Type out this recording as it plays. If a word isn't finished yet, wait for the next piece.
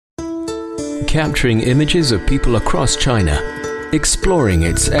capturing images of people across China, exploring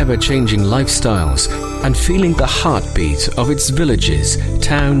its ever-changing lifestyles, and feeling the heartbeat of its villages,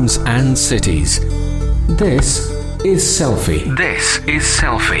 towns, and cities. This is Selfie. This is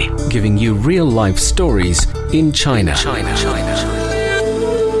Selfie, giving you real-life stories in China.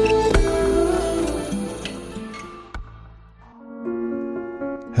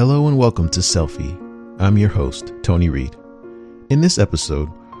 Hello and welcome to Selfie. I'm your host, Tony Reed. In this episode,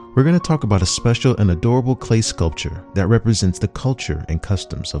 we're going to talk about a special and adorable clay sculpture that represents the culture and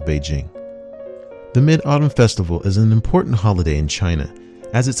customs of Beijing. The Mid-Autumn Festival is an important holiday in China,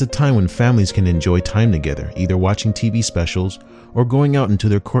 as it's a time when families can enjoy time together, either watching TV specials or going out into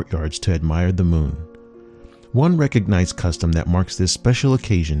their courtyards to admire the moon. One recognized custom that marks this special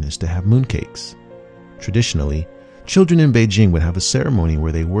occasion is to have mooncakes. Traditionally, children in Beijing would have a ceremony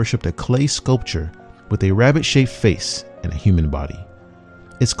where they worshipped a clay sculpture with a rabbit-shaped face and a human body.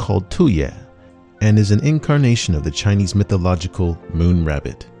 It's called Tuye and is an incarnation of the Chinese mythological moon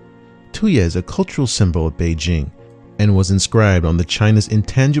rabbit. Tuye is a cultural symbol of Beijing and was inscribed on the China's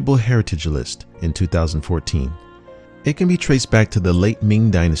Intangible Heritage List in 2014. It can be traced back to the late Ming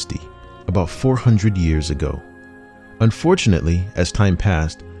Dynasty, about 400 years ago. Unfortunately, as time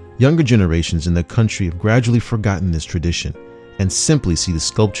passed, younger generations in the country have gradually forgotten this tradition and simply see the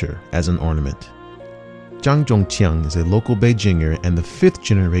sculpture as an ornament. Zhang Zhongqiang is a local Beijinger and the fifth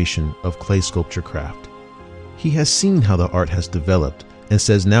generation of clay sculpture craft. He has seen how the art has developed and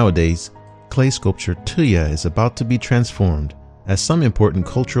says nowadays, clay sculpture Tuye is about to be transformed as some important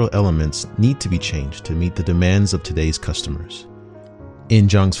cultural elements need to be changed to meet the demands of today's customers. In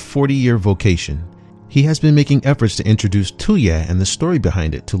Zhang's 40-year vocation, he has been making efforts to introduce Tuye and the story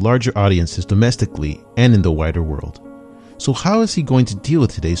behind it to larger audiences domestically and in the wider world. So how is he going to deal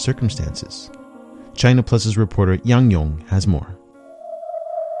with today's circumstances? China Plus's reporter Yang Yong has more.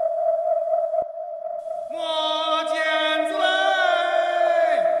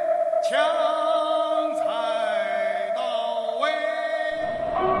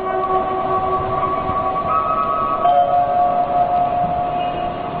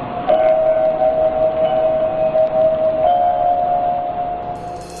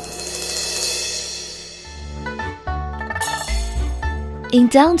 In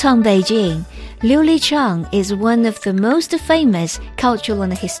downtown Beijing, Liulichang is one of the most famous cultural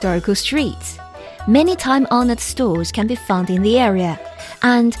and historical streets. Many time-honored stores can be found in the area,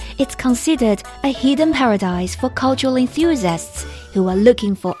 and it's considered a hidden paradise for cultural enthusiasts who are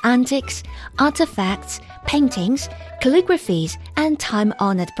looking for antiques, artifacts, paintings, calligraphies, and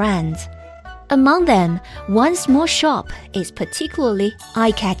time-honored brands. Among them, one small shop is particularly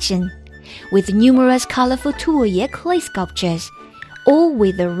eye-catching, with numerous colorful Tuye clay sculptures, all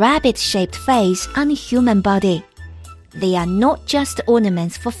with a rabbit-shaped face and human body. They are not just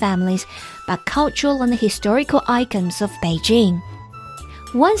ornaments for families, but cultural and historical icons of Beijing.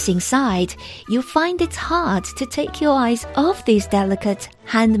 Once inside, you find it hard to take your eyes off these delicate,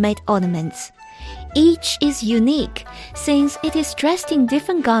 handmade ornaments. Each is unique, since it is dressed in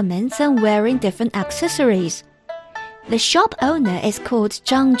different garments and wearing different accessories. The shop owner is called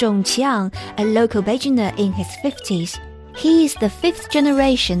Zhang Zhongqiang, a local Beijinger in his 50s. He is the fifth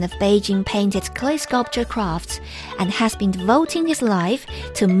generation of Beijing painted clay sculpture crafts and has been devoting his life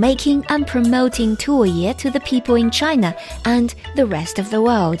to making and promoting Tuye to the people in China and the rest of the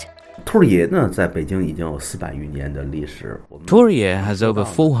world. Tuye has over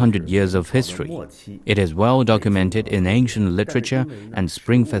 400 years of history. It is well documented in ancient literature and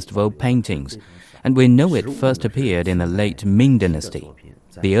Spring Festival paintings, and we know it first appeared in the late Ming Dynasty.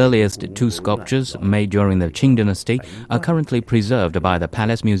 The earliest two sculptures made during the Qing Dynasty are currently preserved by the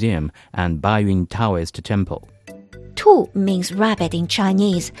Palace Museum and Baiyun Taoist Temple. Tu means rabbit in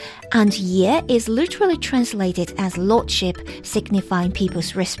Chinese, and Ye is literally translated as lordship, signifying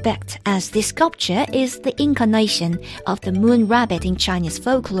people's respect, as this sculpture is the incarnation of the moon rabbit in Chinese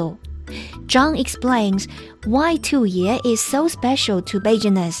folklore. Zhang explains why Tuye is so special to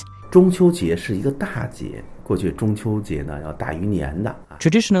Beijingers.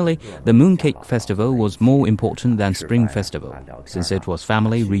 Traditionally, the Mooncake Festival was more important than Spring Festival, since it was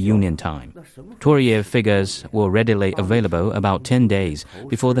family reunion time. Tuye figures were readily available about 10 days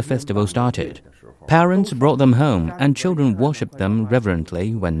before the festival started. Parents brought them home, and children worshipped them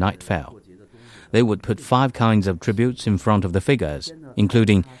reverently when night fell. They would put 5 kinds of tributes in front of the figures,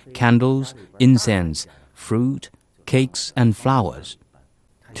 including candles, incense, fruit, cakes, and flowers.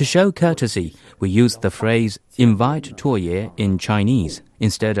 To show courtesy, we used the phrase invite Tuye in Chinese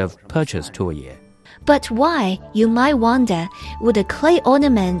instead of purchase Tuye. But why, you might wonder, would a clay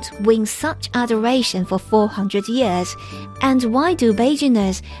ornament win such adoration for 400 years? And why do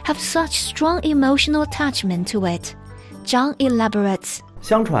Beijingers have such strong emotional attachment to it? Zhang elaborates.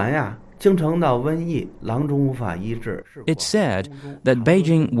 相传呀，京城闹瘟疫，郎中无法医治。 It's said that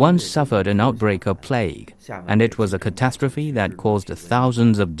Beijing once suffered an outbreak of plague, and it was a catastrophe that caused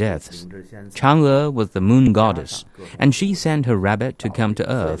thousands of deaths. Chang'e was the moon goddess, and she sent her rabbit to come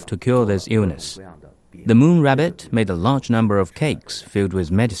to earth to cure this illness. The moon rabbit made a large number of cakes filled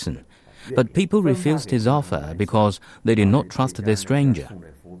with medicine, but people refused his offer because they did not trust this stranger.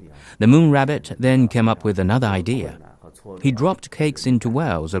 The moon rabbit then came up with another idea. He dropped cakes into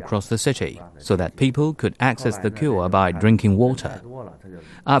wells across the city so that people could access the cure by drinking water.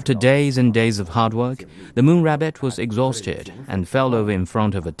 After days and days of hard work, the moon rabbit was exhausted and fell over in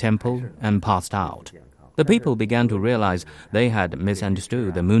front of a temple and passed out. The people began to realize they had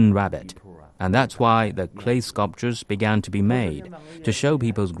misunderstood the moon rabbit, and that's why the clay sculptures began to be made to show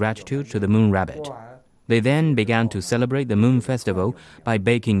people's gratitude to the moon rabbit. They then began to celebrate the moon festival by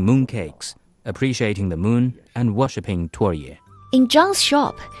baking moon cakes, appreciating the moon and worshipping Tuoye. In Zhang's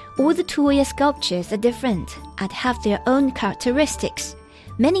shop, all the Tuoye sculptures are different and have their own characteristics.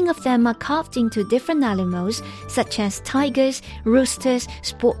 Many of them are carved into different animals, such as tigers, roosters,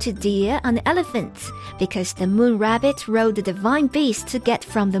 spotted deer, and elephants, because the moon rabbit rode the divine beast to get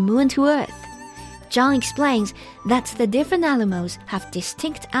from the moon to earth. Zhang explains that the different animals have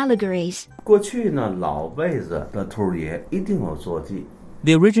distinct allegories. 过去呢，老辈子的兔爷一定有坐骑。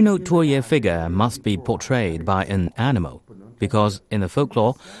 The original Tuoye figure must be portrayed by an animal, because in the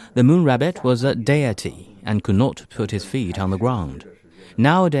folklore, the moon rabbit was a deity and could not put his feet on the ground.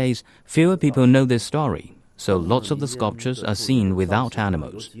 Nowadays, fewer people know this story, so lots of the sculptures are seen without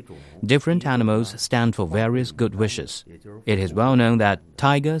animals. Different animals stand for various good wishes. It is well known that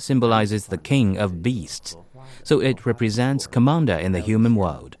tiger symbolizes the king of beasts, so it represents commander in the human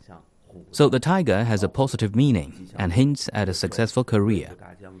world. So the tiger has a positive meaning and hints at a successful career.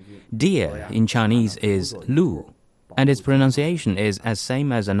 Deer in Chinese is lu, and its pronunciation is as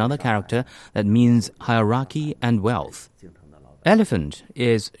same as another character that means hierarchy and wealth. Elephant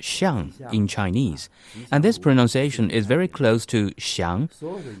is xiang in Chinese, and this pronunciation is very close to xiang,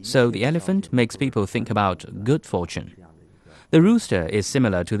 so the elephant makes people think about good fortune. The rooster is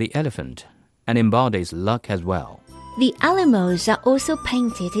similar to the elephant and embodies luck as well. The animals are also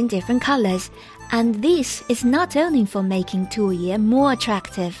painted in different colors, and this is not only for making Tuoye more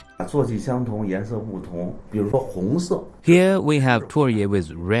attractive. 坐骑相同，颜色不同。比如说红色。 Here we have Tuoye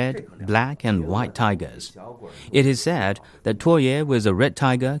with red, black, and white tigers. It is said that Tuoye with a red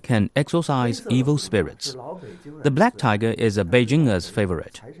tiger can exorcise evil spirits. The black tiger is a Beijinger's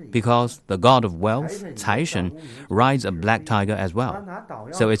favorite because the god of wealth, Caishen, rides a black tiger as well,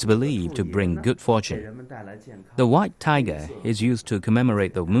 so it's believed to bring good fortune. The white tiger is used to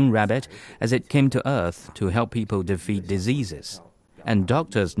commemorate the moon rabbit as it came to earth to help people defeat diseases. And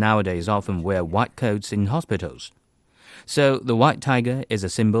doctors nowadays often wear white coats in hospitals. So the white tiger is a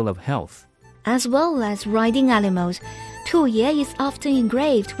symbol of health. As well as riding animals, Tuoye is often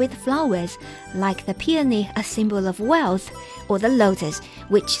engraved with flowers, like the peony, a symbol of wealth, or the lotus,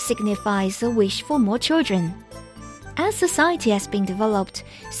 which signifies a wish for more children. As society has been developed,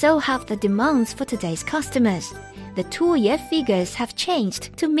 so have the demands for today's customers. The Tuoye figures have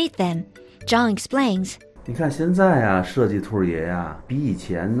changed to meet them. Zhang explains. 你看现在啊，设计兔爷呀，比以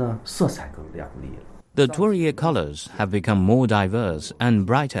前呢色彩更亮丽了。 The Tuoye colors have become more diverse and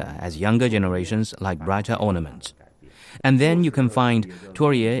brighter as younger generations like brighter ornaments. And then you can find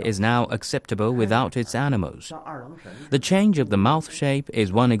Tuoye is now acceptable without its animals. The change of the mouth shape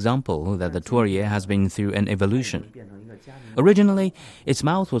is one example that the Tuoye has been through an evolution. Originally, its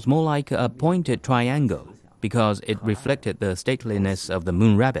mouth was more like a pointed triangle because it reflected the stateliness of the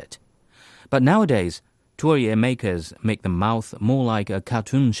moon rabbit. But nowadays, Tuoye makers make the mouth more like a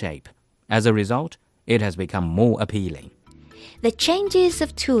cartoon shape. As a result, it has become more appealing. The changes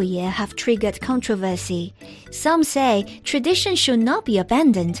of Tuoye have triggered controversy. Some say tradition should not be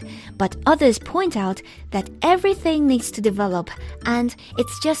abandoned, but others point out that everything needs to develop, and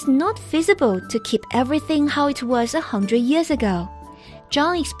it's just not feasible to keep everything how it was 100 years ago.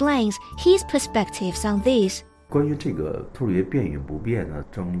 Zhang explains his perspectives on this. 关于这个兔爷变与不变呢，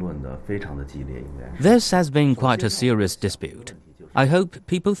争论的非常的激烈，应该是。 This has been quite a serious dispute. I hope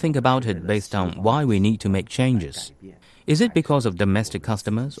people think about it based on why we need to make changes. Is it because of domestic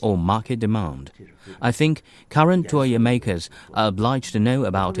customers or market demand? I think current Tuoye makers are obliged to know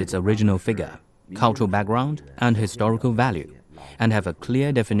about its original figure, cultural background, and historical value, and have a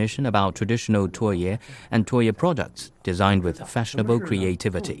clear definition about traditional Tuoye and Tuoye products designed with fashionable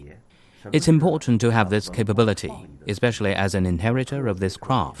creativity. It's important to have this capability, especially as an inheritor of this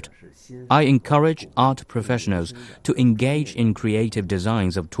craft. I encourage art professionals to engage in creative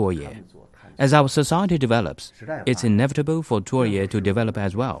designs of Tourye. As our society develops, it's inevitable for Tourye to develop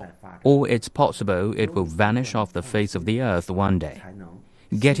as well, or it's possible it will vanish off the face of the earth one day.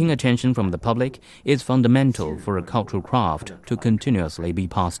 Getting attention from the public is fundamental for a cultural craft to continuously be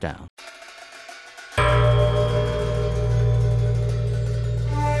passed down.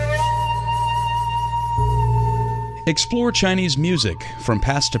 Explore Chinese music from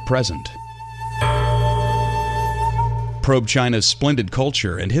past to present. Probe China's splendid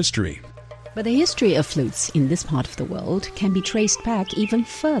culture and history. But the history of flutes in this part of the world can be traced back even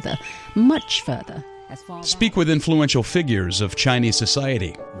further, much further. Speak with influential figures of Chinese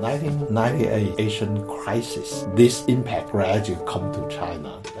society. 1998 Asian crisis. This impact gradually come to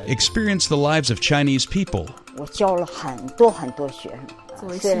China. Experience the lives of Chinese people. 我教了很多学生。作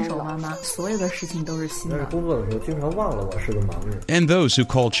为新手妈妈，所有的事情都是新的。但是工作的时候经常忘了我是个盲人。 And those who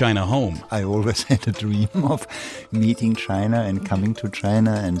call China home. I always had a dream of meeting China and coming to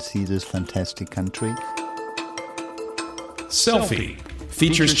China and see this fantastic country. Selfie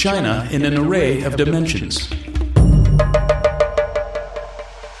features China in an array of dimensions.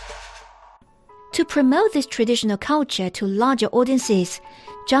 To promote this traditional culture to larger audiences,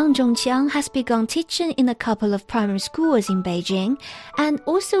 Zhang Zhongqiang has begun teaching in a couple of primary schools in Beijing and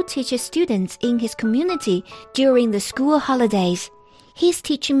also teaches students in his community during the school holidays. His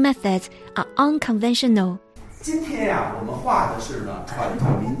teaching methods are unconventional.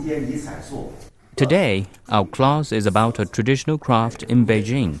 Today, our class is about a traditional craft in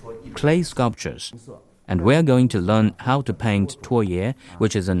Beijing, clay sculptures. And we're going to learn how to paint Tourye,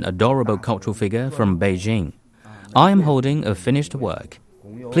 which is an adorable cultural figure from Beijing. I am holding a finished work.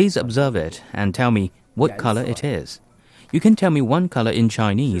 Please observe it and tell me what color it is. You can tell me one color in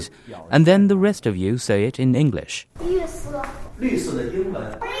Chinese, and then the rest of you say it in English. 绿色的英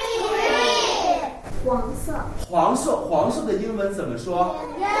文。黄色。黄色的英文怎么说？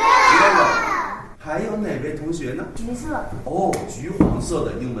 还有哪位同学呢？橘色。哦，橘黄色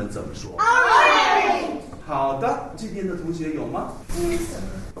的英文怎么说？ 好的，这边的同学有吗？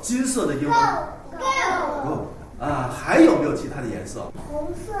金色的英文。Go。啊，还有没有其他的颜色？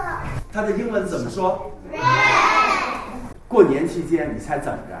红色。它的英文怎么说？ 过年期间，你猜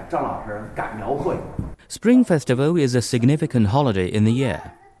怎么着？张老师赶描绘。 Spring Festival is a significant holiday in the year,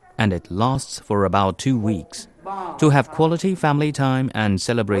 and it lasts for about 2 weeks. To have quality family time and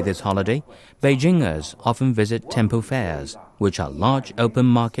celebrate this holiday, Beijingers often visit temple fairs, which are large open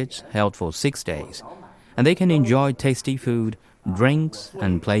markets held for 6 days, and they can enjoy tasty food, drinks,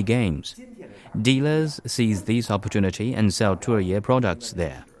 and play games. Dealers seize this opportunity and sell Tourye products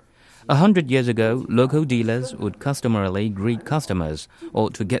there. 100 years ago, local dealers would customarily greet customers or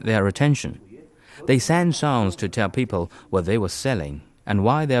to get their attention. They sang songs to tell people what they were selling and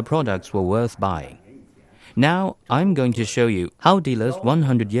why their products were worth buying. Now, I'm going to show you how dealers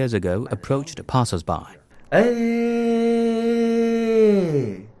 100 years ago approached passers-by. 哎，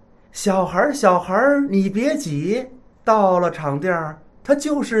小孩，你别急，到了场店，它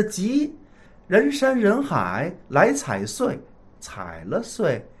就是急。人山人海来踩碎，踩了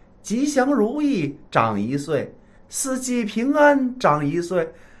碎，吉祥如意长1岁，四季平安长1岁，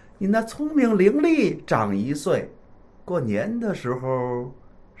你那聪明伶俐长1岁。过年的时候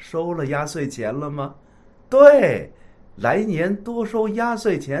收了压岁钱了吗？ 对，来年多收压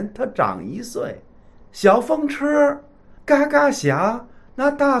岁钱，它长1岁。小风车嘎嘎响，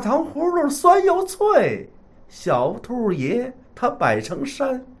那大糖葫芦酸又脆。小兔爷他摆成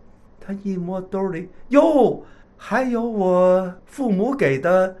山，他一摸兜里，哟，还有我父母给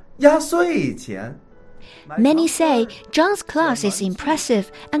的压岁钱。 Many say Zhang's class is impressive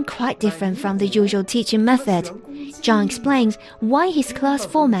and quite different from the usual teaching method. Zhang explains why his class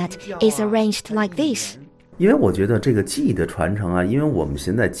format is arranged like this. 因为我觉得这个技艺的传承啊，因为我们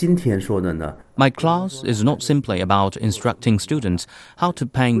现在今天说的呢 My class is not simply about instructing students how to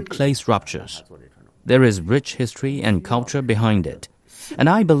paint clay sculptures. There is rich history and culture behind it, and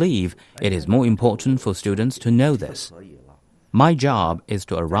I believe it is more important for students to know this. My job is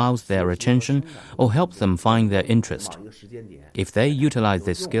to arouse their attention or help them find their interest. If they utilize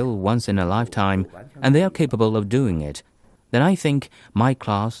this skill once in a lifetime, and they are capable of doing it, then I think my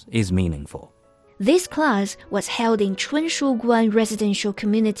class is meaningful. This class was held in Chunshuguan residential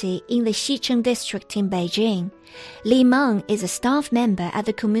community in the Xicheng district in Beijing. Li Meng is a staff member at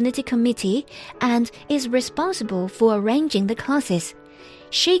the community committee and is responsible for arranging the classes.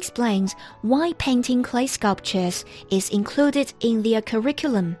 She explains why painting clay sculptures is included in their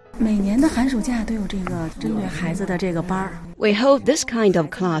curriculum. We hold this kind of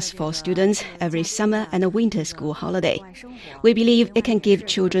class for students every summer and winter school holiday. We believe it can give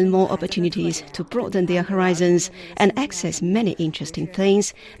children more opportunities to broaden their horizons and access many interesting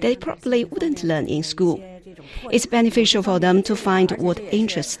things they probably wouldn't learn in school. It's beneficial for them to find what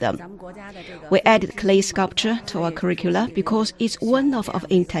interests them. We added clay sculpture to our curricula because it's one of our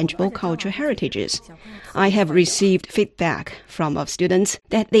intangible cultural heritages. I have received feedback from our students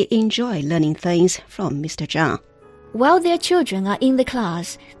that they enjoy learning things from Mr. Zhang. While their children are in the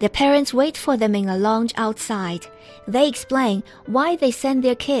class, their parents wait for them in a lounge outside. They explain why they send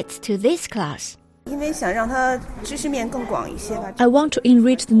their kids to this class. I want to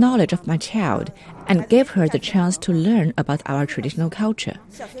enrich the knowledge of my child and give her the chance to learn about our traditional culture.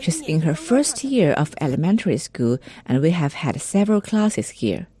 She's in her first year of elementary school and we have had several classes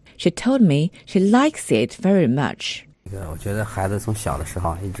here. She told me she likes it very much.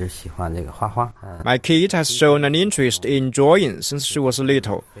 My kid has shown an interest in drawing since she was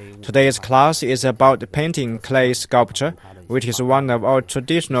little. Today's class is about painting clay sculpture, which is one of our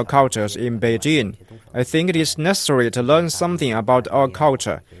traditional cultures in Beijing. I think it is necessary to learn something about our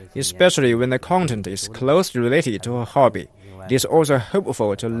culture, especially when the content is closely related to her hobby. It is also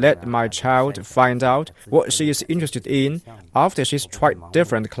helpful to let my child find out what she is interested in after she's tried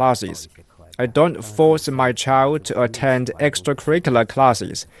different classes. I don't force my child to attend extracurricular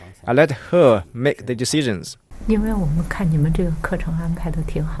classes. I let her make the decisions.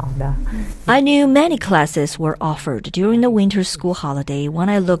 I knew many classes were offered during the winter school holiday when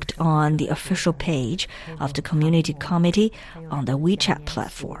I looked on the official page of the community committee on the WeChat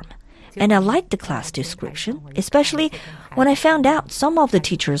platform. And I liked the class description, especially when I found out some of the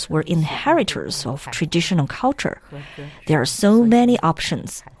teachers were inheritors of traditional culture. There are so many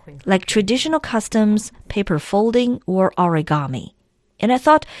options, like traditional customs, paper folding, or origami. And I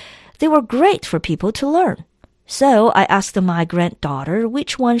thought they were great for people to learn. So I asked my granddaughter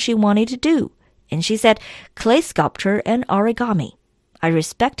which one she wanted to do, and she said clay sculpture and origami. I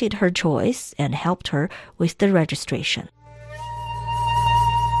respected her choice and helped her with the registration.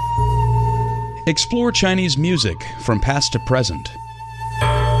 Explore Chinese music from past to present.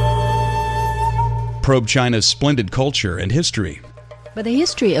 Probe China's splendid culture and history. But the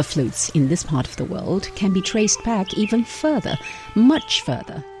history of flutes in this part of the world can be traced back even further, much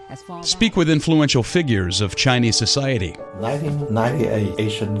further. Speak with influential figures of Chinese society. 1998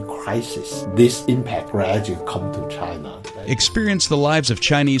 Asian crisis. This impact gradually come to China. Experience the lives of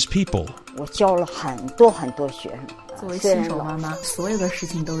Chinese people.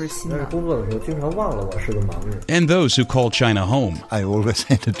 And those who call China home. I always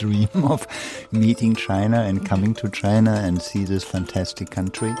had a dream of meeting China and coming to China and see this fantastic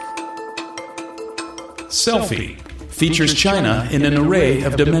country. Selfie features China in an array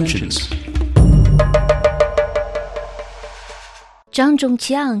of dimensions. Zhang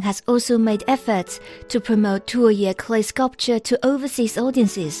Zhongqiang has also made efforts to promote Tuoye clay sculpture to overseas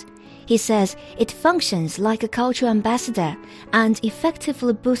audiences. He says it functions like a cultural ambassador and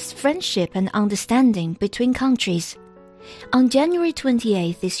effectively boosts friendship and understanding between countries. On January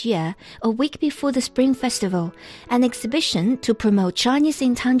 28th this year, a week before the Spring Festival, an exhibition to promote Chinese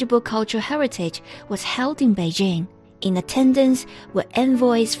intangible cultural heritage was held in Beijing. In attendance were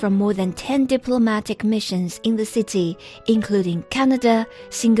envoys from more than 10 diplomatic missions in the city, including Canada,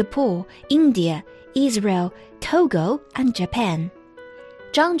 Singapore, India, Israel, Togo, and Japan.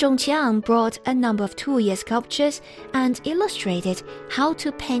 Zhang Zhongqiang brought a number of Tuoye sculptures and illustrated how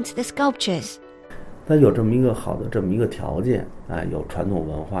to paint the sculptures. 它有这么一个好的这么一个条件，有传统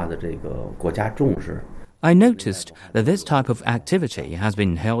文化的这个国家重视。 I noticed that this type of activity has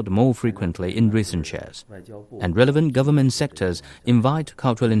been held more frequently in recent years, and relevant government sectors invite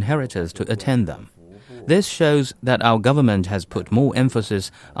cultural inheritors to attend them. This shows that our government has put more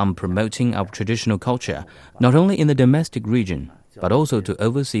emphasis on promoting our traditional culture, not only in the domestic region, but also to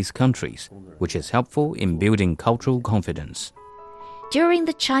overseas countries, which is helpful in building cultural confidence. During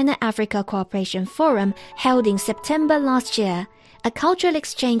the China-Africa Cooperation Forum held in September last year, a cultural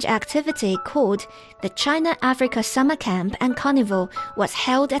exchange activity called the China-Africa Summer Camp and Carnival was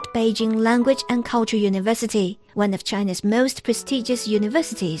held at Beijing Language and Culture University, one of China's most prestigious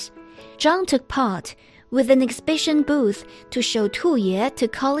universities. Zhang took part with an exhibition booth to show Tuoye to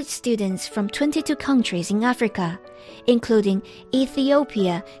college students from 22 countries in Africa, including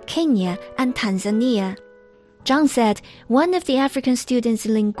Ethiopia, Kenya, and Tanzania. Zhang said one of the African students'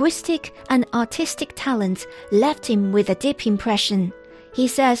 linguistic and artistic talents left him with a deep impression. He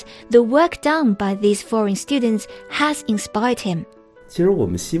says the work done by these foreign students has inspired him. 其实我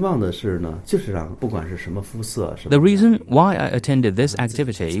们希望的是呢，就是让不管是什么肤色， The reason why I attended this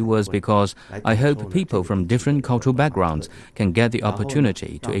activity was because I hope people from different cultural backgrounds can get the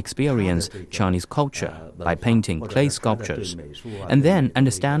opportunity to experience Chinese culture by painting clay sculptures, and then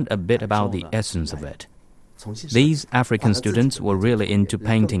understand a bit about the essence of it. These African students were really into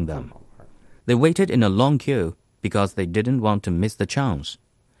painting them. They waited in a long queue because they didn't want to miss the chance.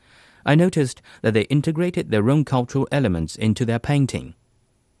 I noticed that they integrated their own cultural elements into their painting.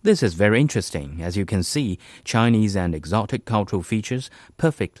 This is very interesting, as you can see Chinese and exotic cultural features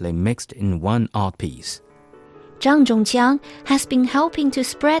perfectly mixed in one art piece. Zhang Zhongqiang has been helping to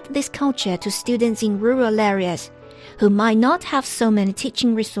spread this culture to students in rural areas who might not have so many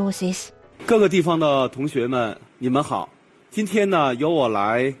teaching resources. 各个地方的同学们，你们好。今天呢，由我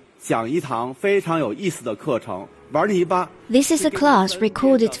来讲一堂非常有意思的课程。 This is a class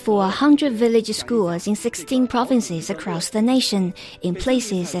recorded for 100 village schools in 16 provinces across the nation, in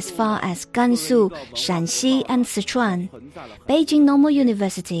places as far as Gansu, Shanxi, and Sichuan. Beijing Normal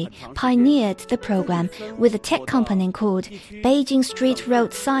University pioneered the program with a tech company called Beijing Street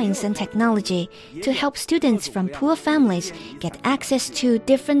Road Science and Technology to help students from poor families get access to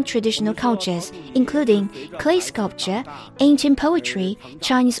different traditional cultures, including clay sculpture, ancient poetry,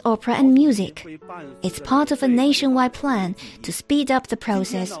 Chinese opera, and music. It's part of a nationwide plan to speed up the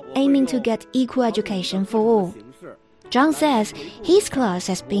process, aiming to get equal education for all. Zhang says his class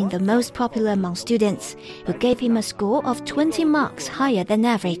has been the most popular among students, who gave him a score of 20 marks higher than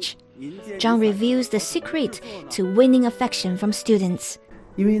average. Zhang reveals the secret to winning affection from students.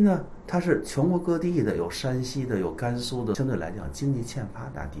 因为呢，它是全国各地的，有山西的，有甘肃的，相对来讲经济欠发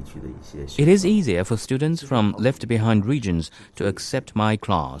达地区的一些。It is easier for students from left-behind regions to accept my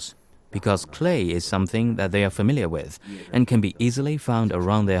class, because clay is something that they are familiar with and can be easily found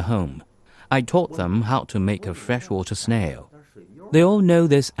around their home. I taught them how to make a freshwater snail. They all know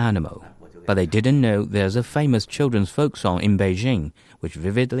this animal, but they didn't know there's a famous children's folk song in Beijing which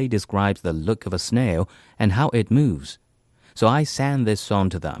vividly describes the look of a snail and how it moves. So I sang this song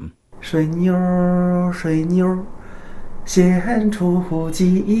to them. 水妞儿，水妞儿，现出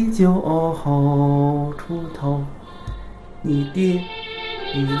鸡就出头，你爹。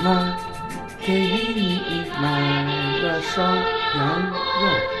 你妈给你买了烧羊肉，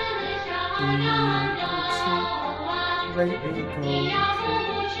你不吃，喂狗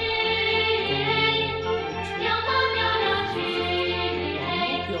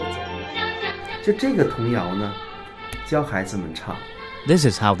吃，就这个童谣呢，教孩子们唱。 This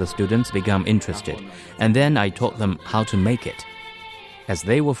is how the students become interested, and then I taught them how to make it. As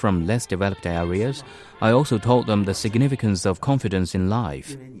they were from less developed areas, I also taught them the significance of confidence in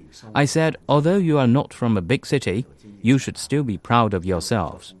life. I said, although you are not from a big city, you should still be proud of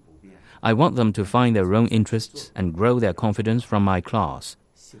yourselves. I want them to find their own interests and grow their confidence from my class.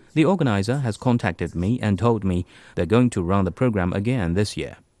 The organizer has contacted me and told me they're going to run the program again this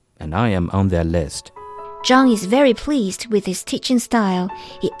year, and I am on their list. Zhang is very pleased with his teaching style.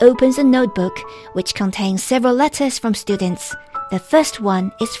 He opens a notebook which contains several letters from students. The first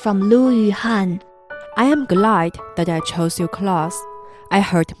one is from Lu Yuhan. I am glad that I chose your class. I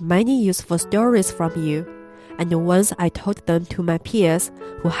heard many useful stories from you, and once I told them to my peers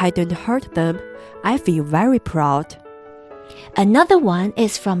who hadn't heard them, I feel very proud. Another one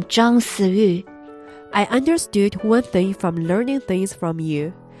is from Zhang Siyu. I understood one thing from learning things from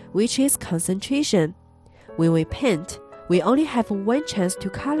you, which is concentration. When we paint, we only have one chance to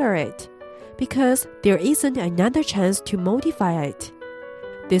color it, because there isn't another chance to modify it.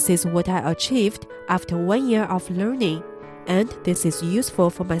 This is what I achieved after 1 year of learning, and this is useful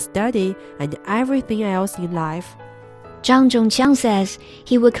for my study and everything else in life. Zhang Zhongqiang says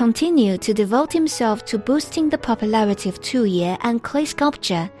he will continue to devote himself to boosting the popularity of Tuye and clay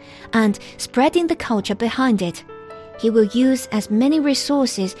sculpture and spreading the culture behind it. He will use as many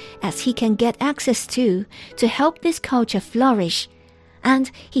resources as he can get access to help this culture flourish.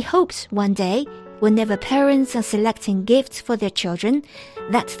 And he hopes one day, whenever parents are selecting gifts for their children,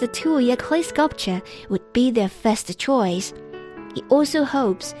 that the Tuye clay sculpture would be their first choice. He also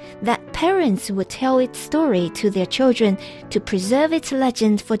hopes that parents would tell its story to their children to preserve its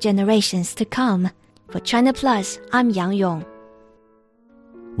legend for generations to come. For China Plus, I'm Yang Yong.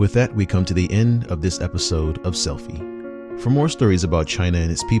 With that, we come to the end of this episode of Selfie. For more stories about China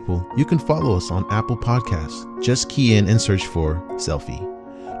and its people, you can follow us on Apple Podcasts. Just key in and search for Selfie.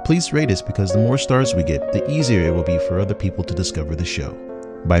 Please rate us, because the more stars we get, the easier it will be for other people to discover the show.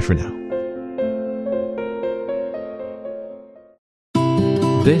 Bye for now.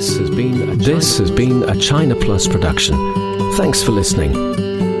 This has been a China Plus production. Thanks for listening.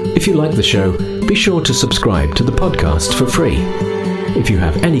 If you like the show, be sure to subscribe to the podcast for free. If you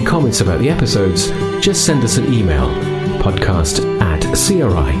have any comments about the episodes, just send us an email,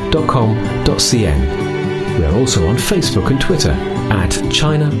 podcast@cri.com.cn. We are also on Facebook and Twitter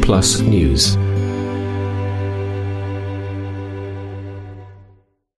 @China Plus News.